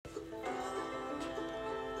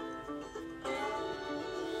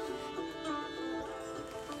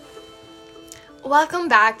Welcome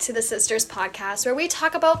back to the Sisters Podcast, where we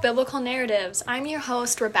talk about biblical narratives. I'm your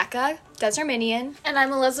host, Rebecca Deserminian. And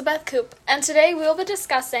I'm Elizabeth Coop. And today we will be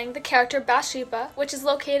discussing the character Bathsheba, which is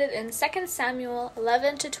located in 2 Samuel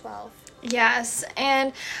 11 to 12. Yes,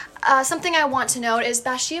 and something I want to note is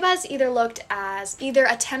Bathsheba is either looked as either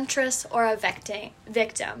a temptress or a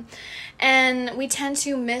victim. And we tend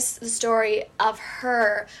to miss the story of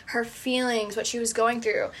her feelings, what she was going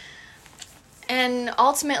through. And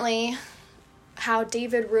ultimately, how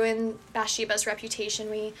David ruined Bathsheba's reputation.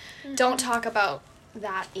 We don't talk about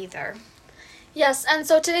that either. Yes, and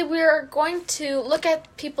so today we are going to look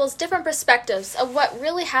at people's different perspectives of what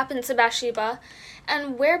really happened to Bathsheba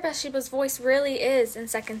and where Bathsheba's voice really is in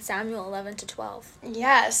 2 Samuel 11 to 12.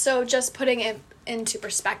 Yeah, so just putting it into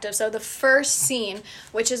perspective. So the first scene,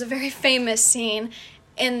 which is a very famous scene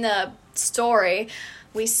in the story,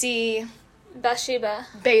 we see Bathsheba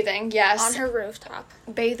bathing, yes. on her rooftop.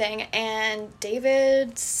 Bathing, and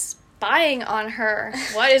David spying on her.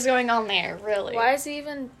 What is going on there, really? Why is he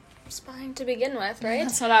even spying to begin with, right?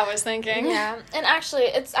 That's what I was thinking. Yeah, and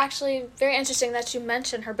it's actually very interesting that you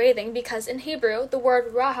mention her bathing, because in Hebrew, the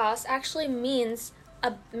word rahas actually means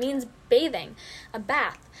bathing, a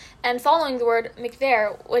bath. And following the word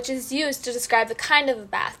mikveh, which is used to describe the kind of a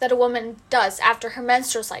bath that a woman does after her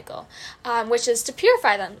menstrual cycle, which is to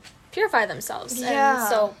purify themselves. Yeah. And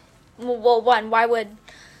so, who would want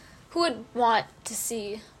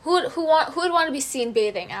to be seen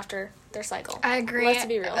bathing after their cycle? I agree. Let's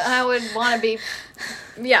be real. I would want to be,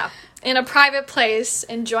 in a private place,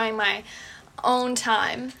 enjoying my own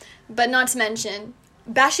time. But not to mention,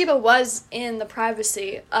 Bathsheba was in the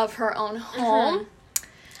privacy of her own home,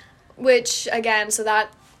 which, again, so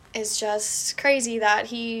that is just crazy that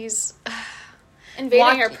he's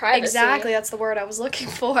invading her privacy. Exactly, that's the word I was looking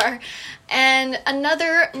for. And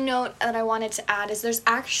another note that I wanted to add is there's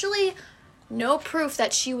actually no proof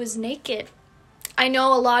that she was naked. I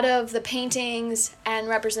know a lot of the paintings and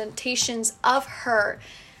representations of her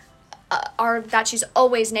are that she's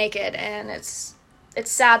always naked, and it's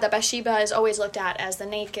sad that Bathsheba is always looked at as the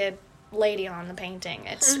naked lady on the painting.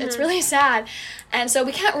 It's really sad, and so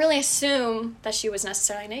we can't really assume that she was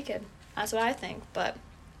necessarily naked. That's what I think, but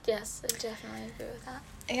yes, I definitely agree with that.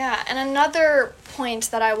 Yeah, and another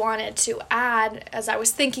point that I wanted to add as I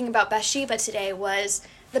was thinking about Bathsheba today was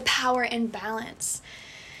the power imbalance.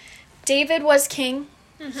 David was king,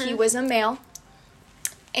 he was a male,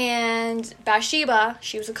 and Bathsheba,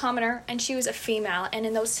 she was a commoner, and she was a female. And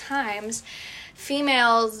in those times,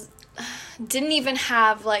 females didn't even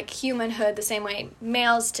have, humanhood the same way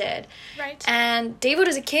males did. Right. And David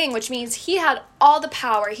was a king, which means he had all the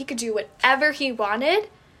power. He could do whatever he wanted,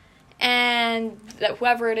 and that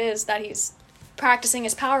whoever it is that he's practicing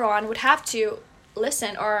his power on would have to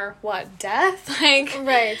listen, or death?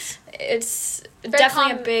 Right. It's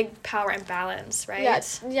definitely a big power imbalance, right?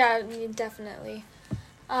 Yeah, definitely.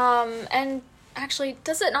 And actually,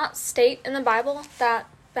 does it not state in the Bible that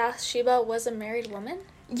Bathsheba was a married woman?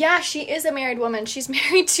 Yeah, she is a married woman. She's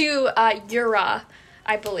married to Uriah,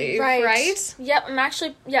 I believe, right? Yep, I'm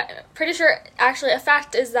actually, pretty sure, actually, a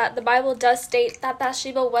fact is that the Bible does state that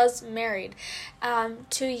Bathsheba was married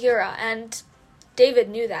to Uriah, and David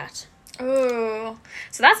knew that. Ooh,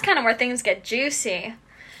 so that's kind of where things get juicy,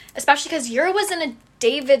 especially because Uriah was in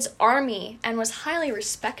David's army and was highly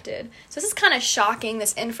respected. So this is kind of shocking,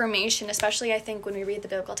 this information, especially I think when we read the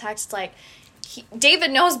biblical text.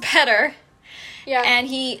 David knows better, and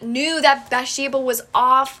he knew that Bathsheba was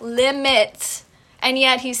off limits, and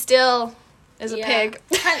yet he still is a pig.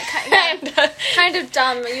 Kind of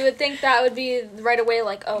dumb. You would think that would be right away,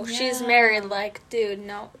 she's married. Dude,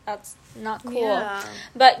 no, that's not cool. Yeah.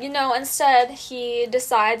 But, instead, he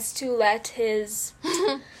decides to let his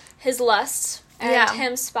lust and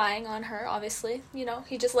him spying on her, obviously,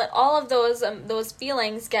 he just let all of those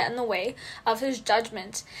feelings get in the way of his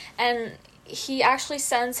judgment. And he actually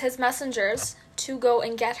sends his messengers to go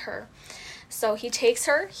and get her. So he takes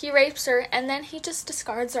her, he rapes her, and then he just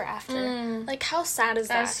discards her after. How sad is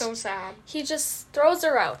that? That's so sad. He just throws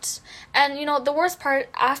her out. And, the worst part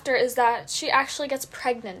after is that she actually gets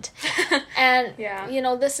pregnant. And,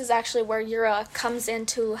 this is actually where Uriah comes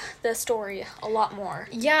into the story a lot more.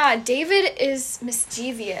 Yeah, David is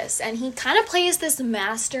mischievous, and he kind of plays this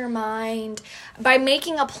mastermind by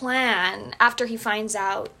making a plan after he finds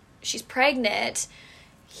out she's pregnant.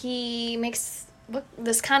 He makes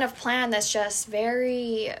this kind of plan that's just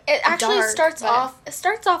very It actually dark,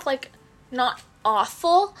 starts off not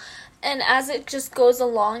awful, and as it just goes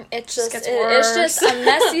along, it's just a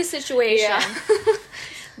messy situation.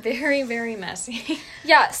 Very, very messy.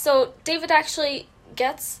 Yeah, so David actually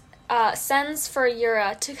gets sends for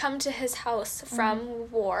Uriah to come to his house from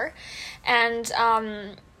war, and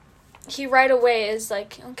he right away is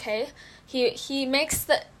like, okay. He makes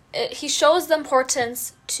he shows the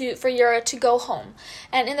importance for Uriah to go home,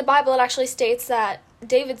 and in the Bible it actually states that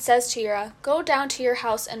David says to Uriah, "Go down to your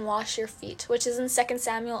house and wash your feet," which is in 2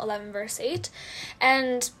 Samuel 11 verse 8,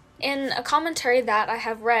 and in a commentary that I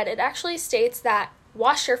have read, it actually states that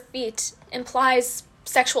wash your feet implies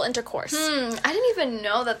sexual intercourse. I didn't even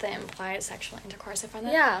know that they implied sexual intercourse. I find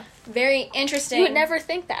that very interesting. You would never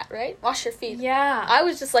think that, right? Wash your feet. Yeah. I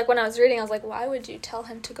was just like, when I was reading, I was like, why would you tell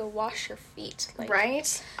him to go wash your feet? Like,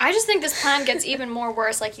 right? I just think this plan gets even more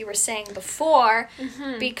worse, like you were saying before,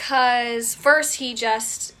 because first he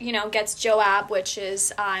just, gets Joab, which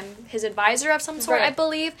is his advisor of some sort, I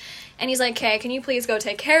believe, and he's like, okay, can you please go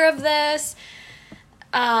take care of this?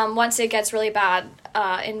 Once it gets really bad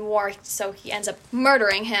in war, so he ends up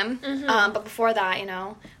murdering him. But before that,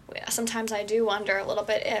 sometimes I do wonder a little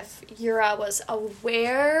bit if Uriah was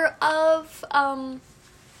aware of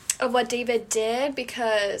what David did,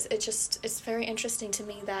 because it's very interesting to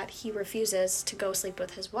me that he refuses to go sleep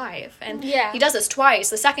with his wife. And he does this twice.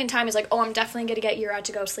 The second time he's like, oh, I'm definitely going to get Uriah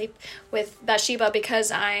to go sleep with Bathsheba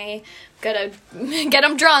because I gotta get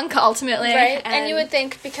him drunk, ultimately. Right, and you would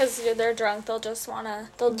think because they're drunk, they'll just wanna,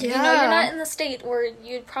 you're not in the state where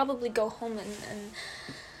you'd probably go home and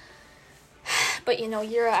but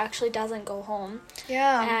Uriah actually doesn't go home.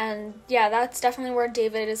 Yeah. And that's definitely where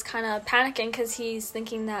David is kind of panicking, because he's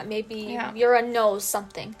thinking that maybe Uriah knows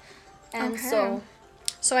something. And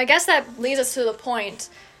so I guess that leads us to the point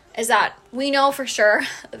is that we know for sure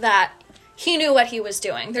that he knew what he was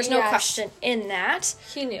doing. There's no question in that.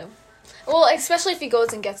 He knew. Well, especially if he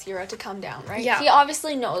goes and gets Uriah to come down, right? Yeah. He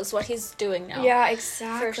obviously knows what he's doing now. Yeah,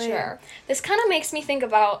 exactly. For sure. This kind of makes me think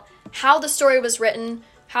about how the story was written,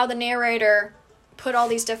 how the narrator put all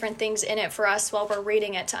these different things in it for us while we're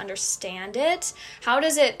reading it to understand it. How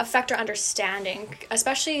does it affect our understanding?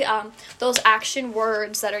 Especially those action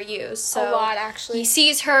words that are used. So a lot, actually. He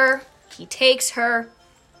sees her, he takes her,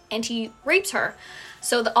 and he rapes her.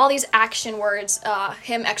 So all these action words,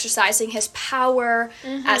 him exercising his power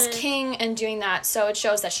as king and doing that. So it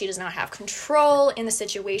shows that she does not have control in the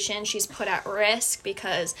situation. She's put at risk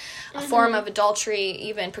because a form of adultery,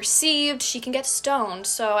 even perceived, she can get stoned.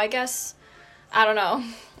 So I guess, I don't know,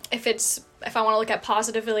 if I want to look at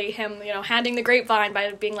positively him, handing the grapevine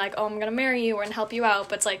by being like, oh, I'm going to marry you and help you out.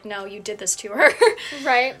 But it's like, no, you did this to her.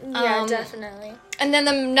 Right. Yeah, definitely. And then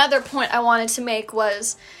another point I wanted to make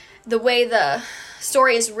was the way the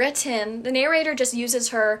story is written. The narrator just uses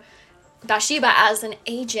her, Bathsheba, as an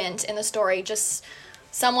agent in the story, just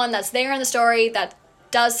someone that's there in the story that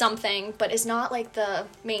does something but is not like the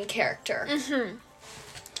main character.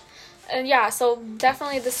 And so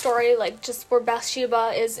definitely the story, like, just where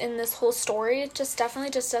Bathsheba is in this whole story, just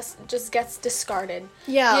definitely just gets discarded.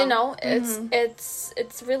 Yeah.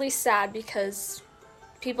 It's really sad because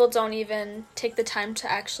people don't even take the time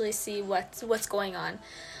to actually see what's going on.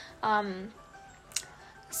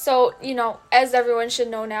 So, as everyone should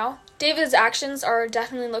know now, David's actions are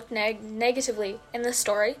definitely looked negatively in the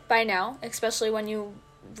story by now, especially when you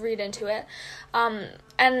read into it.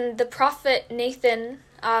 And the prophet Nathan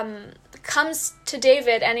comes to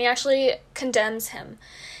David and he actually condemns him,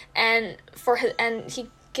 and he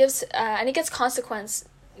gets consequences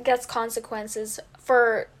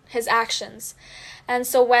for his actions. And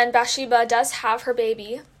so when Bathsheba does have her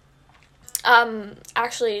baby,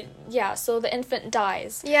 so the infant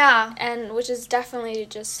dies. Yeah. And which is definitely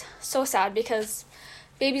just so sad because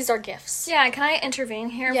babies are gifts. Yeah, can I intervene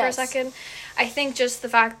here for a second? I think just the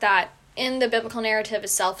fact that in the biblical narrative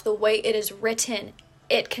itself, the way it is written,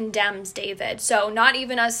 it condemns David. So not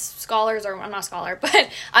even us scholars, or I'm not a scholar, but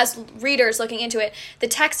us readers looking into it, the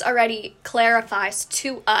text already clarifies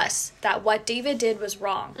to us that what David did was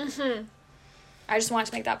wrong. I just wanted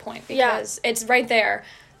to make that point because it's right there.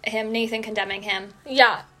 Nathan condemning him.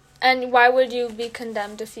 Yeah. And why would you be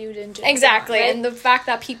condemned if you didn't do exactly that, right? And the fact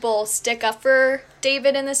that people stick up for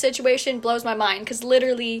David in this situation blows my mind, because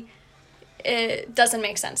literally it doesn't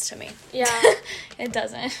make sense to me. Yeah. It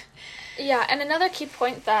doesn't. Yeah, and another key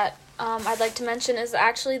point that I'd like to mention is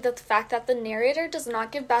actually the fact that the narrator does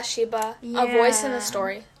not give Bathsheba a voice in the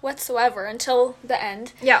story whatsoever until the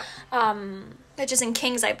end. Yeah. Which is in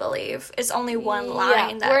Kings, I believe. It's only one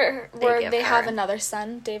line that where they have another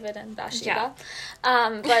son, David and Bathsheba.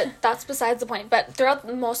 Yeah. But that's besides the point. But throughout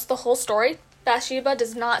the whole story, Bathsheba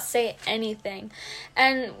does not say anything.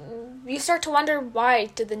 And you start to wonder, why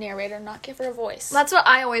did the narrator not give her a voice? That's what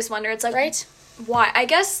I always wonder. It's like, right? Why? I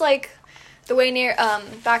guess, like, the way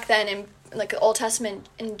back then in, like, the Old Testament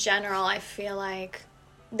in general, I feel like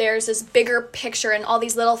there's this bigger picture and all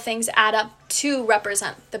these little things add up to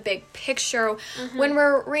represent the big picture when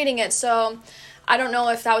we're reading it. So I don't know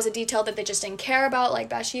if that was a detail that they just didn't care about, like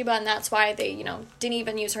Bathsheba, and that's why they, didn't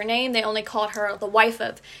even use her name. They only called her the wife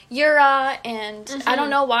of Uriah, and I don't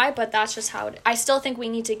know why, but that's just how I still think we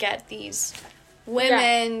need to get these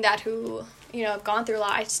women who have gone through a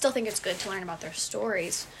lot. I still think it's good to learn about their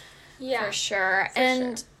stories. Yeah, for sure.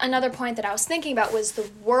 Another point that I was thinking about was the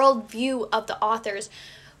worldview of the authors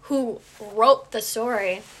who wrote the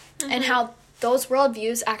story and how those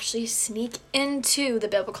worldviews actually sneak into the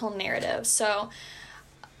biblical narrative. So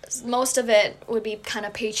most of it would be kind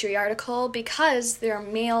of patriarchal because they're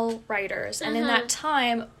male writers. And in that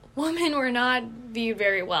time, women were not viewed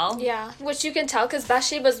very well. Yeah, which you can tell because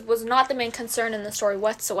Bathsheba was not the main concern in the story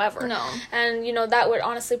whatsoever. No. And, that would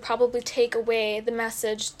honestly probably take away the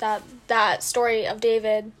message that story of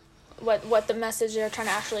David, what the message they're trying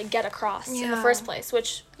to actually get across in the first place.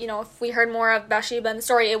 Which, if we heard more of Bathsheba in the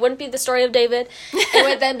story, it wouldn't be the story of David. It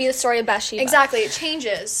would then be the story of Bathsheba. Exactly. It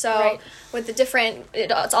changes. So with the different...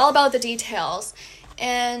 It's all about the details.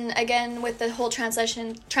 And again, with the whole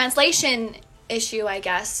translation issue, I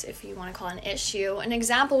guess, if you want to call it an issue. An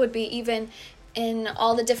example would be even in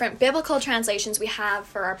all the different biblical translations we have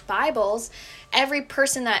for our Bibles, every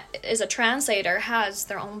person that is a translator has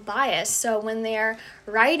their own bias. So when they're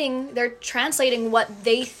writing, they're translating what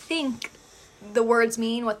they think the words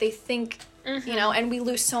mean, what they think, and we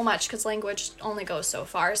lose so much because language only goes so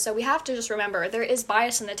far. So we have to just remember there is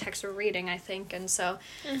bias in the text we're reading, I think. And so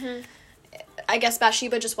I guess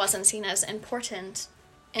Bathsheba just wasn't seen as important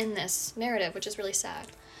in this narrative, which is really sad.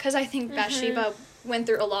 Because I think Bathsheba went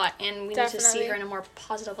through a lot, and we need to see her in a more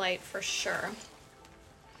positive light for sure.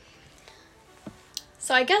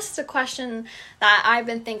 So I guess the question that I've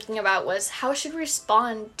been thinking about was, how should we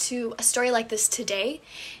respond to a story like this today?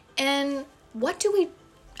 And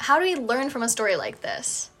how do we learn from a story like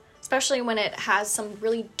this? Especially when it has some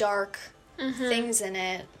really dark things in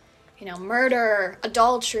it. Murder,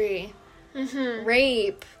 adultery,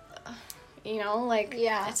 rape...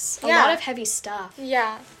 it's a lot of heavy stuff.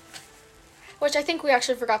 Yeah. Which I think we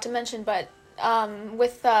actually forgot to mention, but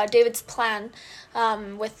with David's plan,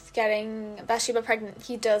 with getting Bathsheba pregnant,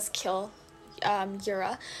 he does kill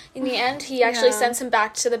Uriah. In the end, he actually sends him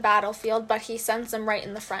back to the battlefield, but he sends him right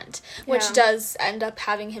in the front, which does end up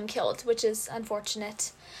having him killed, which is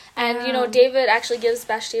unfortunate. And, David actually gives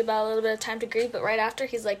Bathsheba a little bit of time to grieve, but right after,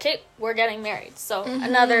 he's like, hey, we're getting married. So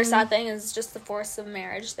another sad thing is just the force of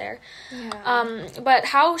marriage there. Yeah. But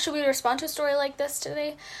how should we respond to a story like this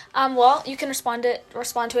today? Well, you can respond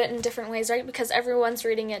to it in different ways, right? Because everyone's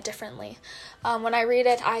reading it differently. When I read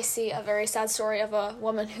it, I see a very sad story of a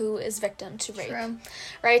woman who is victim to rape. True.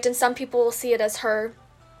 Right? And some people will see it as her...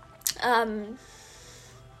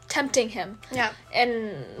 tempting him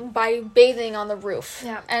and by bathing on the roof.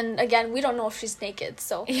 And again, we don't know if she's naked,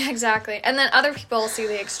 so exactly. And then other people see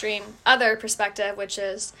the extreme other perspective, which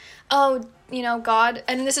is God,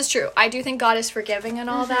 and this is true, I do think God is forgiving and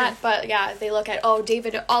all that, but they look at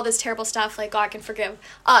David, all this terrible stuff, like God can forgive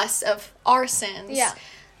us of our sins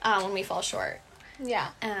when we fall short.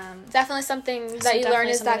 Definitely something that you learn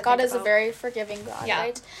is that God is a very forgiving God,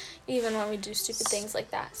 right? Even when we do stupid things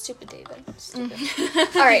like that. Stupid David. Stupid.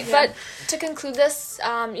 All right, but to conclude this,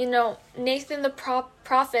 Nathan the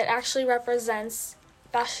prophet actually represents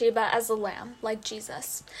Bathsheba as a lamb, like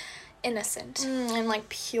Jesus. Innocent. And like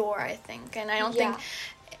pure, I think. And I don't think...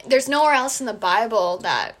 There's nowhere else in the Bible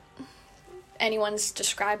that anyone's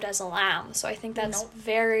described as a lamb. So I think that's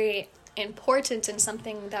very... important and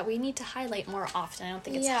something that we need to highlight more often. I don't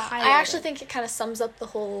think it's highlighted. I actually think it kind of sums up the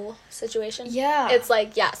whole situation. It's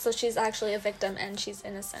like, so she's actually a victim and she's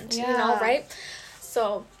innocent, right?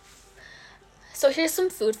 So here's some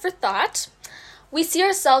food for thought. We see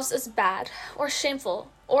ourselves as bad or shameful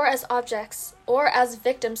or as objects or as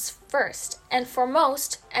victims first and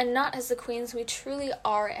foremost, and not as the queens we truly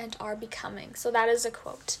are and are becoming. So that is a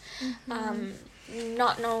quote.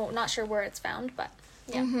 Not sure where it's found, but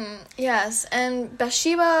Yes, and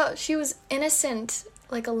Bathsheba, she was innocent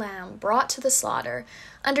like a lamb, brought to the slaughter,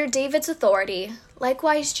 under David's authority.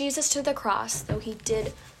 Likewise, Jesus to the cross, though he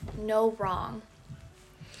did no wrong.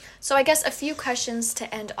 So I guess a few questions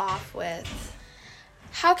to end off with.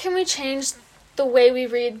 How can we change the way we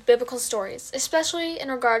read biblical stories, especially in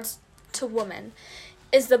regards to women?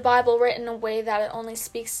 Is the Bible written in a way that it only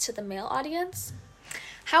speaks to the male audience?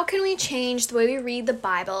 How can we change the way we read the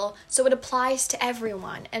Bible so it applies to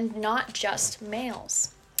everyone and not just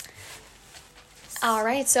males? All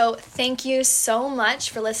right, so thank you so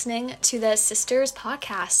much for listening to the Sisters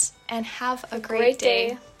Podcast, and have a great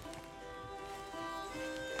day.